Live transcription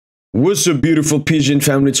What's up, beautiful PSGINT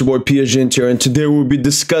family? It's your boy PSGINT here, and today we'll be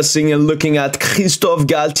discussing and looking at Christophe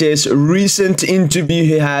Galtier's recent interview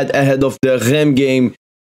he had ahead of the Reims game.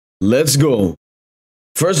 Let's go.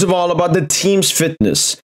 First of all, about the team's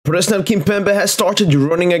fitness. Presnel Kimpembe has started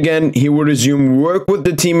running again. He will resume work with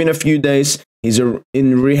the team in a few days. He's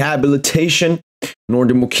in rehabilitation.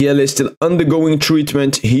 Nordi Mukiele is still undergoing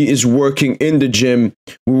treatment. He is working in the gym.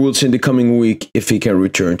 We will see in the coming week if he can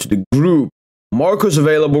return to the group. Marco's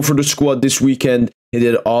available for the squad this weekend. He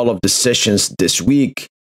did all of the sessions this week.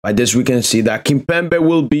 By this, we can see that Kimpembe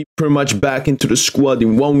will be pretty much back into the squad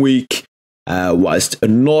in 1 week, whilst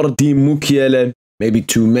Nordi Mukiele, maybe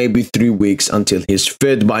 2, maybe 3 weeks until he's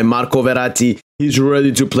fit by Marco Verratti. He's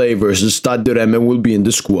ready to play versus Stade De Reims and will be in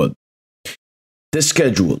the squad. The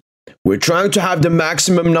schedule. We're trying to have the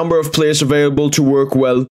maximum number of players available to work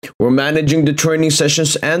well. We're managing the training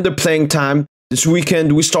sessions and the playing time. This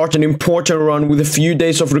weekend, we start an important run with a few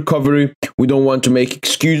days of recovery. We don't want to make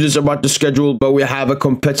excuses about the schedule, but we have a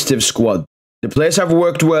competitive squad. The players have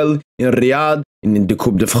worked well in Riyadh and in the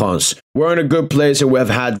Coupe de France. We're in a good place and we have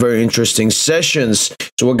had very interesting sessions.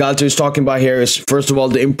 So what Galtier is talking about here is, first of all,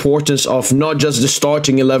 the importance of not just the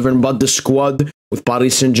starting 11, but the squad. With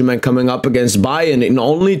Paris Saint-Germain coming up against Bayern in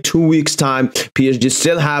only 2 weeks' time, PSG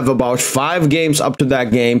still have about 5 games up to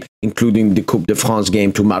that game, including the Coupe de France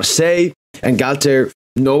game to Marseille. And Galtier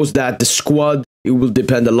knows that the squad, it will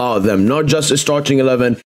depend a lot on them, not just the starting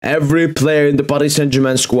 11. Every player in the Paris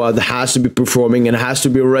Saint-Germain squad has to be performing and has to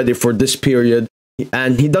be ready for this period.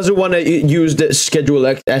 And he doesn't want to use the schedule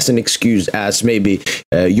as an excuse, as maybe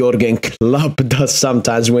Jurgen Klopp does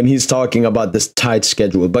sometimes when he's talking about this tight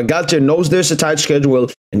schedule. But Galtier knows there's a tight schedule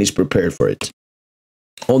and he's prepared for it.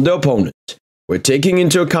 On the opponent, we're taking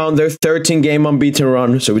into account their 13-game unbeaten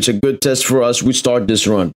run, so it's a good test for us. We start this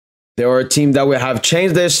run. They are a team that will have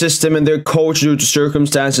changed their system and their coach due to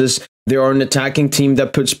circumstances. They are an attacking team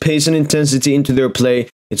that puts pace and intensity into their play.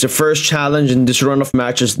 It's a first challenge in this run of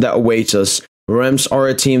matches that awaits us. Reims are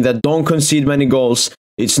a team that don't concede many goals.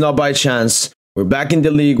 It's not by chance. We're back in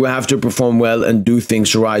the league. We have to perform well and do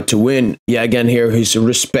things right to win. Yeah, again here he's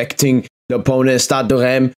respecting the opponent. Stade De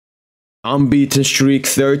Reims, unbeaten streak,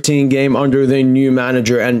 13 game under their new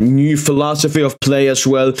manager and new philosophy of play as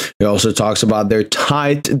well. He also talks about their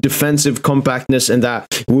tight defensive compactness and that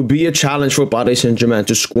it will be a challenge for Paris Saint-Germain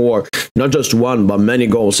to score not just one but many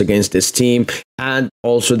goals against this team, and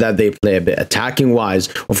also that they play a bit attacking wise.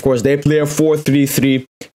 Of course, they play a 4-3-3.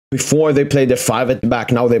 Before they played a 5 at the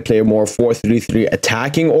back, now they play a more 4-3-3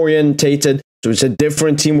 attacking orientated. So it's a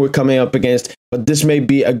different team we're coming up against. But this may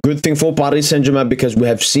be a good thing for Paris Saint-Germain because we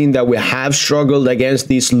have seen that we have struggled against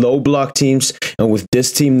these low block teams. And with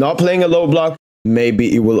this team not playing a low block,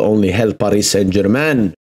 maybe it will only help Paris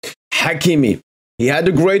Saint-Germain. Hakimi. He had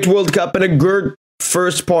a great World Cup and a good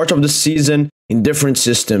first part of the season in different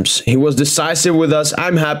systems. He was decisive with us.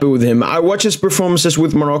 I'm happy with him. I watch his performances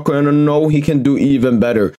with Morocco and I know he can do even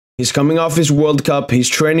better. He's coming off his World Cup. He's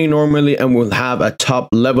training normally and will have a top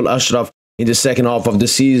level Ashraf in the second half of the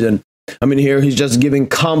season. I mean, here he's just giving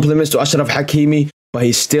compliments to Achraf Hakimi, but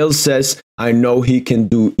he still says, I know he can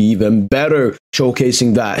do even better,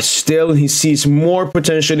 showcasing that. Still, he sees more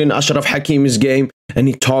potential in Achraf Hakimi's game, and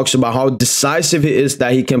he talks about how decisive he is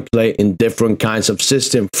that he can play in different kinds of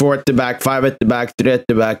systems. 4 at the back, 5 at the back, 3 at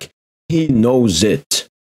the back. He knows it.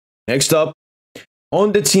 Next up,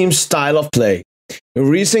 on the team's style of play. In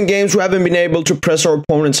recent games, we haven't been able to press our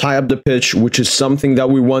opponents high up the pitch, which is something that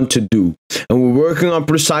we want to do. And we're working on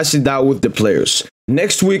precisely that with the players.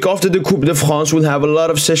 Next week, after the Coupe de France, we'll have a lot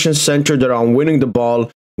of sessions centered around winning the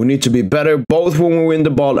ball. We need to be better both when we win the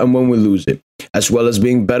ball and when we lose it, as well as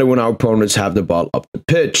being better when our opponents have the ball up the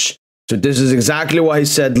pitch. So this is exactly what he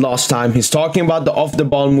said last time. He's talking about the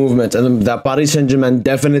off-the-ball movement and that Paris Saint-Germain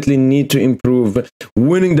definitely need to improve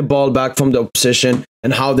winning the ball back from the opposition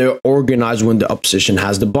and how they're organized when the opposition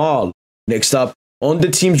has the ball. Next up, on the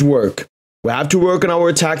team's work. We have to work on our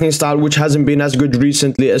attacking style, which hasn't been as good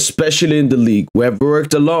recently, especially in the league. We have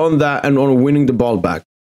worked a lot on that and on winning the ball back.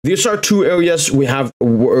 These are 2 areas we have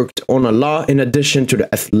worked on a lot in addition to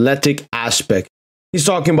the athletic aspect. He's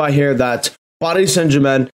talking about here that Paris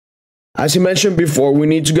Saint-Germain, as he mentioned before, we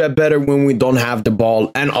need to get better when we don't have the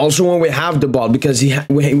ball and also when we have the ball, because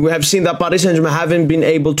we have seen that Paris Saint-Germain haven't been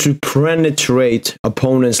able to penetrate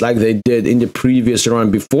opponents like they did in the previous run.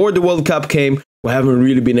 Before the World Cup came, we haven't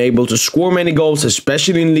really been able to score many goals,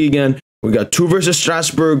 especially in Ligue 1. We got 2 versus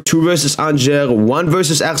Strasbourg, 2 versus Angers, 1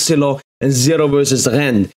 versus rcent, and 0 versus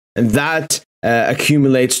Rennes. And that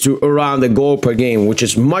accumulates to around a goal per game, which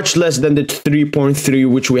is much less than the 3.3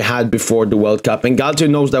 which we had before the World Cup. And Galtier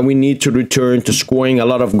knows that we need to return to scoring a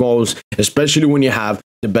lot of goals, especially when you have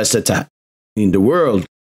the best attack in the world.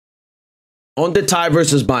 On the tie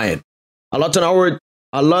versus Bayern, a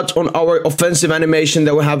lot on our offensive animation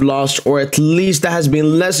that we have lost, or at least that has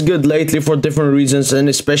been less good lately for different reasons, and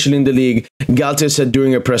especially in the league. Galtier said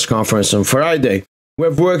during a press conference on Friday, we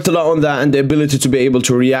have worked a lot on that and the ability to be able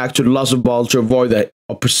to react to the loss of ball to avoid that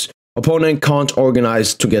opponent can't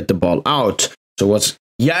organize to get the ball out. So what's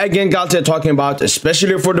again Galtier talking about,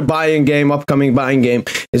 especially for the Bayern game, upcoming Bayern game,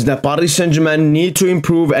 is that Paris Saint-Germain need to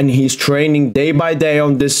improve, and he's training day by day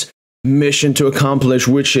on this mission to accomplish,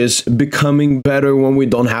 which is becoming better when we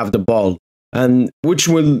don't have the ball, and which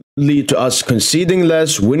will lead to us conceding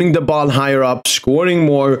less, winning the ball higher up, scoring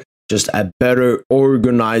more, just a better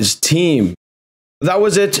organized team. That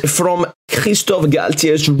was it from Christophe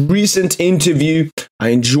Galtier's recent interview. I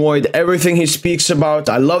enjoyed everything he speaks about.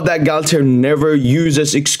 I love that Galtier never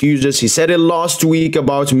uses excuses. He said it last week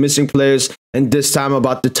about missing players, and this time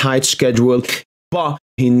about the tight schedule. But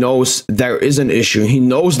he knows there is an issue. He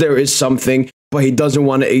knows there is something, but he doesn't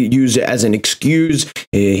want to use it as an excuse.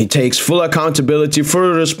 He takes full accountability for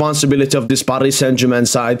the responsibility of this Paris Saint-Germain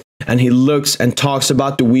side, and he looks and talks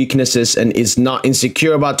about the weaknesses and is not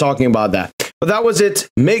insecure about talking about that. But that was it.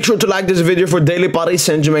 Make sure to like this video for daily Paris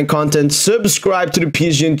Saint-Germain content. Subscribe to the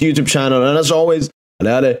PSGINT YouTube channel. And as always,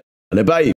 allez, bye.